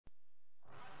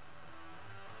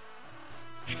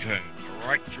Going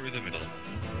right through the middle.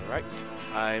 Right,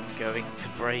 I'm going to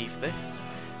brave this.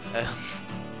 Um,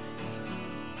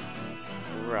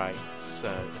 right,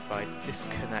 so if I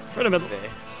disconnect Through the middle.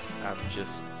 this and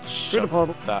just Through the shove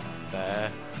portal. that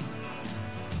there.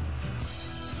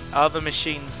 Are the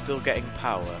machines still getting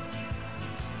power?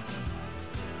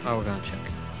 Oh, we're gonna check.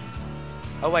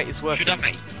 Oh wait, it's working. Should I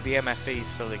make? The MFE's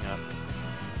filling up.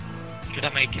 Should I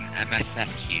make an MSS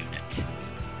unit?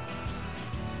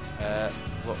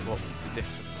 What's the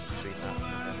difference between that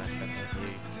and an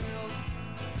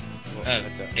MFSU? What, Oh, I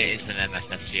don't- it is an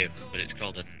MSSU, but it's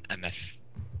called an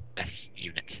MFS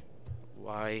unit.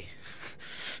 Why?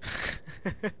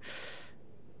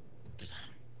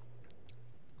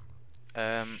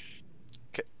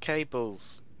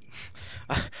 Cables.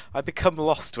 I become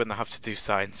lost when I have to do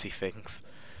sciencey things.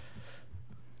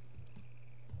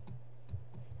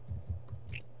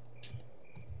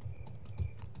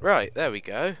 Right, there we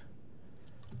go.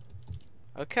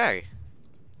 Okay.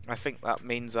 I think that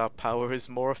means our power is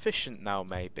more efficient now,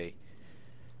 maybe.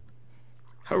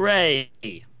 Hooray!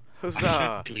 I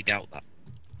Huzzah! really doubt that.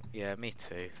 Yeah, me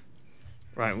too.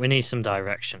 Right, we need some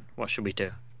direction. What should we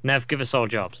do? Nev, give us all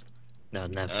jobs. No,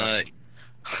 Nev.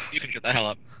 You can shut the hell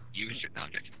up. You can shut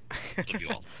down, Jackson. Love you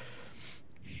all.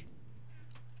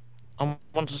 I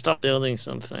want to stop building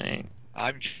something.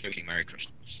 I'm joking. Merry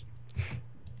Christmas.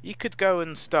 You could go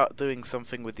and start doing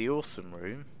something with the awesome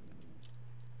room.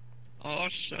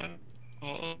 Awesome.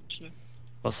 Awesome.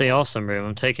 What's the awesome room?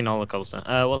 I'm taking all the cobblestone.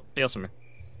 What's the awesome room?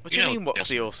 What do you You know mean, what's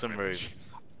the awesome room?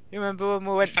 You remember when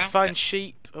we went to found find it.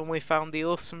 sheep and we found the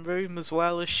awesome room as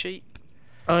well as sheep?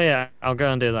 Oh yeah, I'll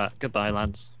go and do that. Goodbye,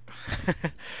 lads.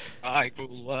 I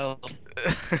will well.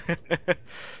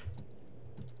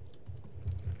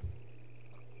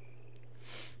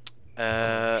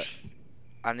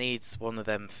 I need one of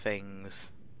them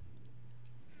things.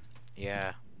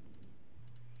 Yeah.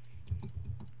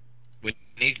 We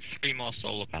need 3 more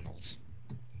solar panels.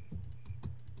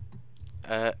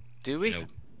 Do we? No,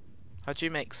 How do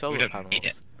you make solar don't panels? need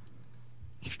it.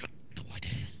 I've got no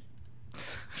idea.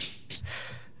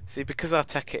 See, because our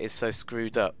tech is so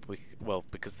screwed up,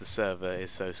 because the server is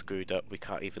so screwed up, we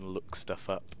can't even look stuff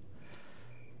up.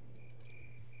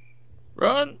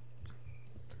 Run!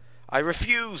 I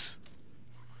refuse!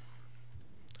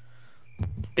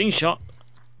 Being shot.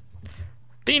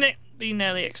 Being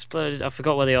nearly exploded. I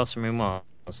forgot where the awesome room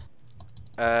was.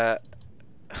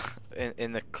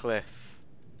 In the cliff.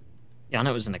 Yeah, I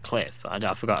know it was in a cliff, but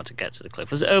I forgot to get to the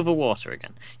cliff. Was it over water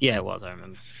again? Yeah, it was, I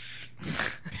remember.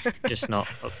 Just not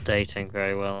updating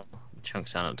very well.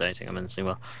 Chunks aren't updating immensely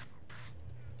well.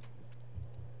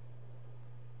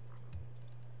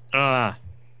 Ah.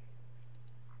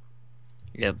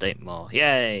 You update more.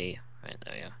 Yay! Right,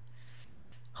 there we go.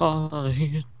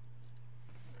 Hi.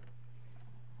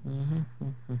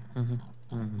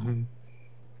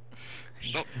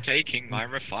 Stop taking my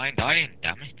refined iron,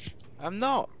 damn it. I'm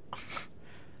not!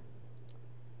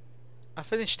 I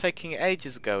finished taking it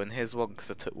ages ago, and here's one because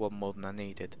I took one more than I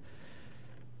needed.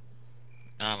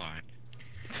 I'm alright.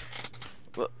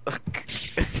 Look.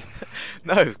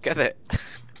 No, get it!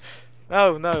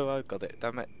 No, I got it,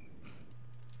 damn it.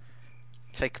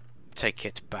 Take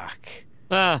it back.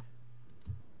 Ah,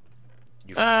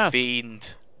 You Ah.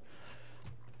 fiend.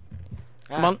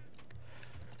 come on.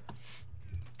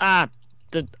 Ah,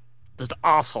 there's the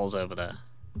assholes over there.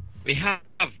 We have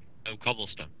no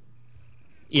cobblestone.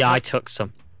 Yeah, I took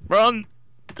some. Run!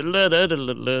 I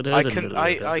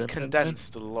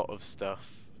condensed a lot of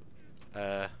stuff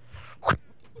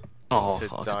Oh, into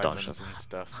fuck, I dodged diamonds them. and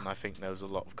stuff, and I think there was a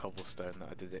lot of cobblestone that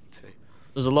I did it to.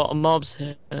 There's a lot of mobs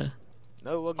here.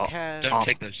 No one Oh, cares. Don't Oh.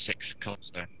 take those 6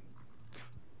 cobblestone.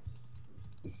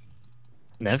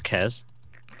 Nev cares.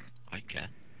 I care.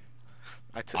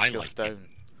 I took I your like it. stone.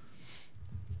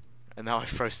 And now I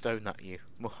throw stone at you.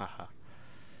 Muhaha.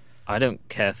 I don't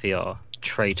care for your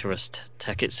traitorous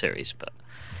Tekkit series, but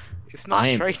It's not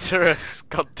I'm- traitorous,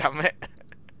 god damn it.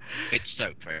 It's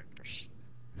so traitorous.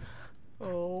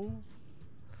 Oh.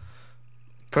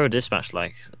 Pro Dispatch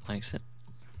likes it.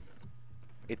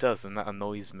 It does, and that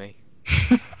annoys me.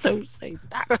 Don't say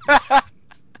that.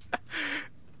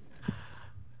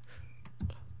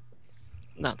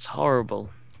 That's horrible.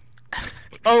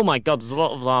 Oh my god, there's a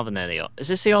lot of lava near the... Is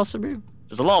this the awesome room?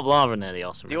 There's a lot of lava near the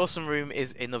awesome The room. awesome room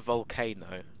is in a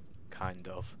volcano, kind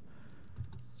of.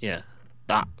 Yeah,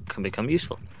 that can become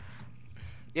useful.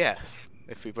 Yes,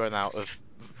 if we run out of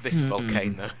this Hmm.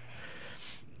 volcano.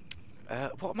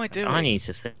 What am I doing? I need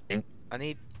to think. I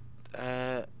need.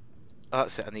 Oh,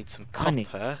 that's it. I need some I need-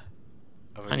 copper.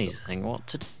 I need to think what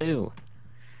to do.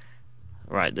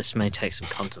 Right, this may take some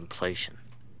contemplation.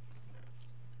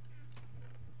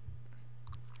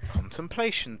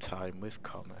 contemplation time with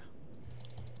Connor.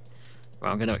 Right,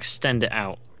 I'm going to extend it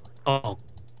out. Oh,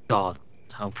 God.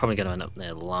 I'm probably going to end up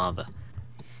near lava.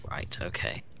 Right,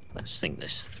 okay. Let's think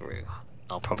this through.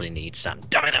 I'll probably need sand.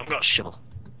 Damn it, I've got a shovel.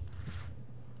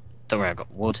 Don't worry, I've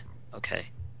got wood. Okay.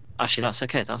 Actually, that's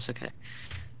okay, that's okay.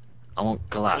 I want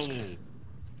glass, Ooh,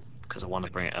 because I want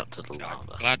to bring it up to the I'm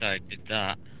lava. glad I did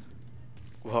that.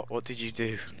 What did you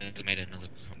do? I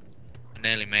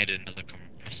nearly made another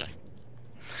compressor.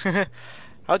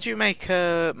 How do you make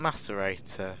a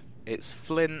macerator? It's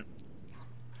flint,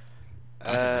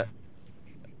 I don't know.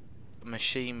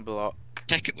 machine block.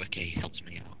 Ticket Wiki helps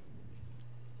me out.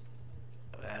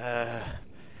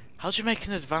 How do you make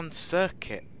an advanced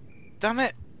circuit? Damn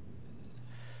it!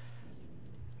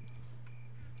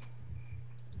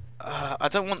 I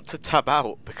don't want to tab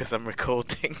out because I'm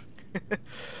recording.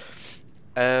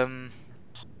 And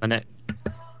it,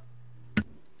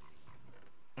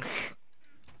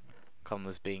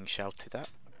 Connor's being shouted at.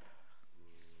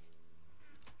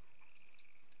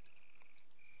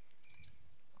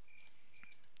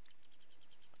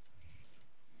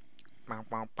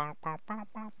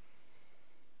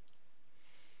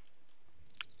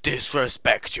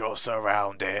 Disrespect your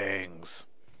surroundings.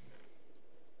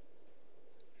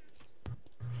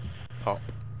 Pop.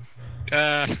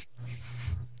 I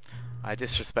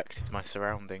disrespected my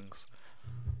surroundings.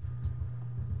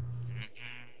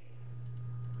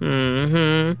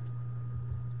 mm-hmm.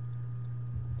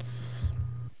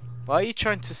 Why are you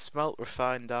trying to smelt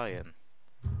refined iron?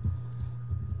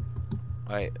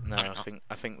 Wait, no, I don't know.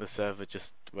 I think the server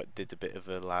just did a bit of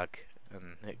a lag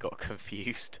and it got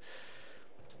confused.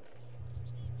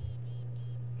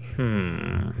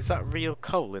 Is that real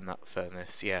coal in that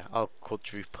furnace? Yeah, I'll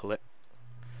quadruple it.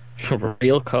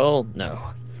 Real coal?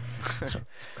 No.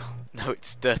 No,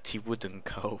 it's dirty wooden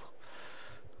coal.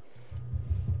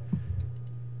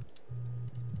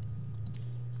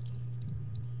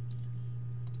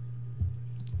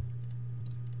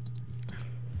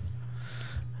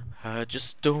 I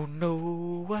just don't know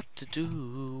what to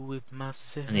do with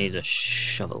myself. I need a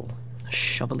shovel. A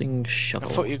shoveling I shovel.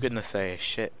 thought you were gonna say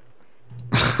shit.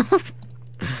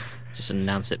 Just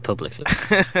announce it publicly.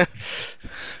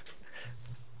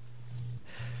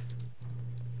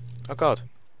 Oh god.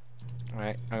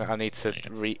 Right, I need to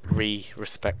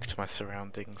respect my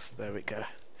surroundings. There we go.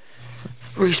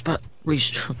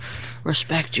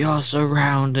 Respect your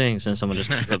surroundings. And someone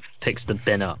just picks the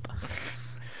bin up.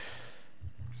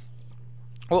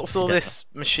 What's all Don't this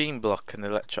machine block and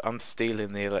I'm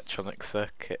stealing the electronic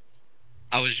circuit.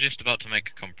 I was just about to make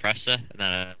a compressor, and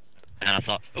I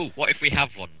thought, oh, what if we have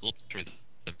one? Looked through them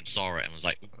and saw it, and was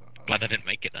like, glad I didn't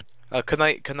make it then. Oh, can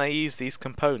I use these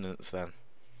components then?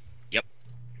 Yep.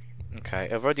 Okay,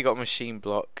 I've already got a machine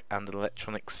block and an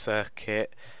electronic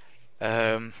circuit.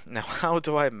 Now how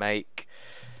do I make?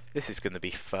 This is going to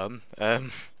be fun.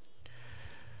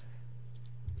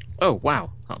 Oh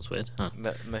wow, that's weird. Huh.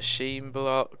 Machine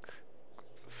block,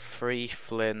 free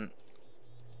flint,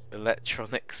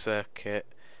 electronic circuit,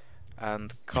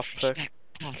 and copper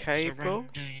cable.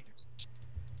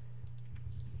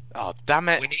 Oh damn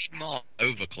it! We need more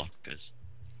overclockers.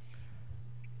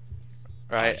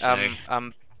 Right, Actually.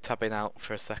 I'm tabbing out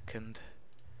for a second.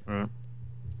 Mm.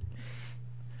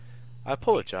 I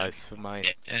apologise for my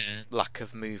Yeah. lack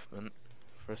of movement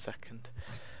for a second.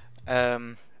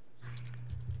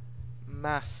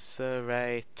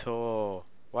 Macerator.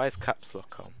 Why is caps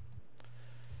lock on?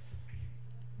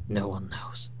 No one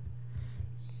knows.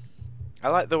 I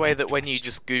like the way that when you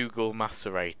just Google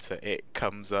macerator, it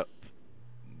comes up.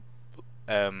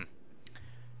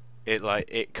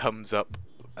 It comes up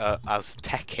as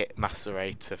Tekkit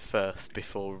macerator first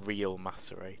before real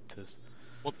macerators.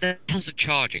 Well, there's a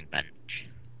charging bench.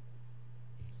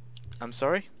 I'm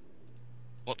sorry.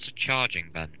 What's a charging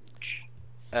bench?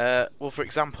 Well, for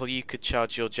example, you could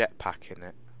charge your jetpack in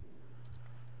it.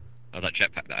 Oh, that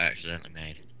jetpack that I accidentally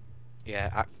made.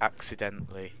 Yeah,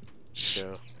 accidentally.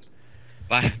 Sure.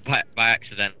 By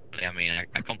accidentally, I mean I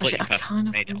completely Actually, I kind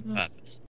of made it on wonder- purpose.